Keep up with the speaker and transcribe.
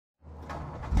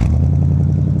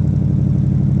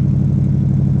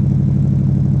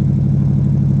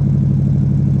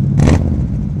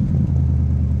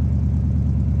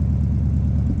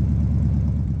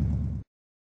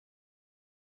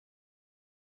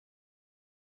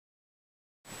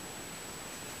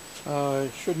I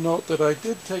should note that I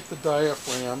did take the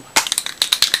diaphragm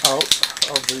out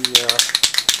of the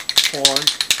horn.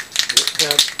 It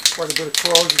had quite a bit of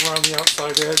corrosion around the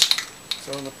outside edge,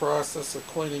 so in the process of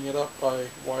cleaning it up I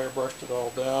wire brushed it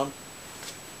all down,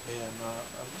 and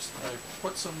I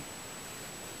put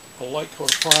a light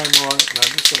coat of primer on it, and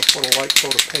I'm just going to put a light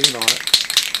coat of paint on it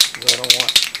because I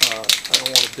don't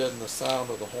want to deaden the sound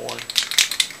of the horn.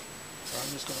 So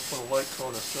I'm just going to put a light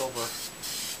coat of silver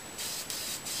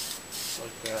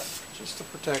like that, just to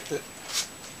protect it.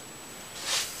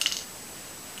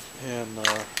 And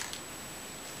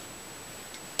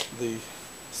the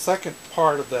second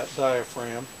part of that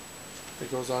diaphragm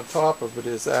that goes on top of it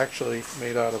is actually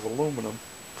made out of aluminum.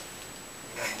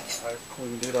 I've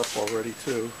cleaned it up already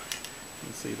too. You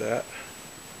can see that.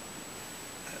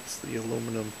 That's the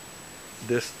aluminum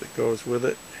disc that goes with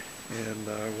it, and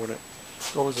when it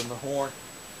goes in the horn,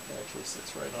 it actually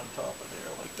sits right on top of there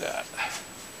like that.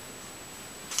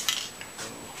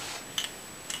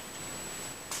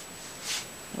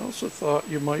 I also thought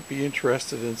you might be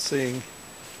interested in seeing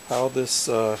how this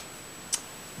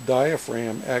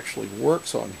diaphragm actually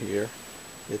works on here.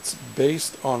 It's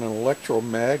based on an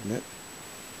electromagnet,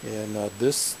 and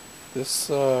this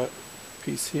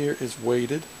piece here is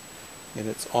weighted, and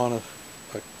it's on a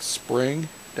spring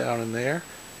down in there.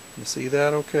 You see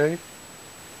that okay?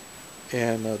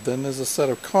 And then there's a set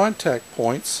of contact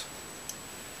points.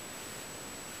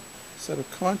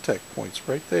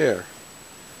 Right there.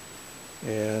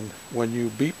 And when you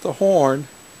beep the horn,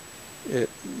 it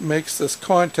makes this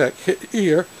contact hit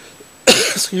here,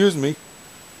 excuse me,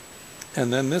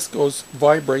 and then this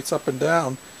vibrates up and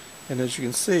down, and as you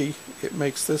can see, it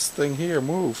makes this thing here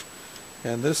move,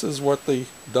 and this is what the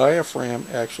diaphragm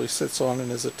actually sits on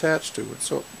and is attached to it.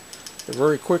 So it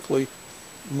very quickly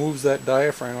moves that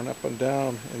diaphragm up and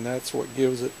down, and that's what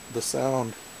gives it the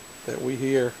sound that we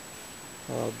hear,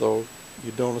 though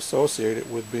you don't associate it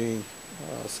with being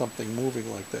something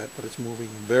moving like that, but it's moving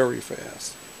very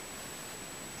fast.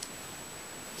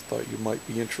 Just thought you might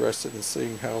be interested in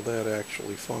seeing how that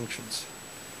actually functions.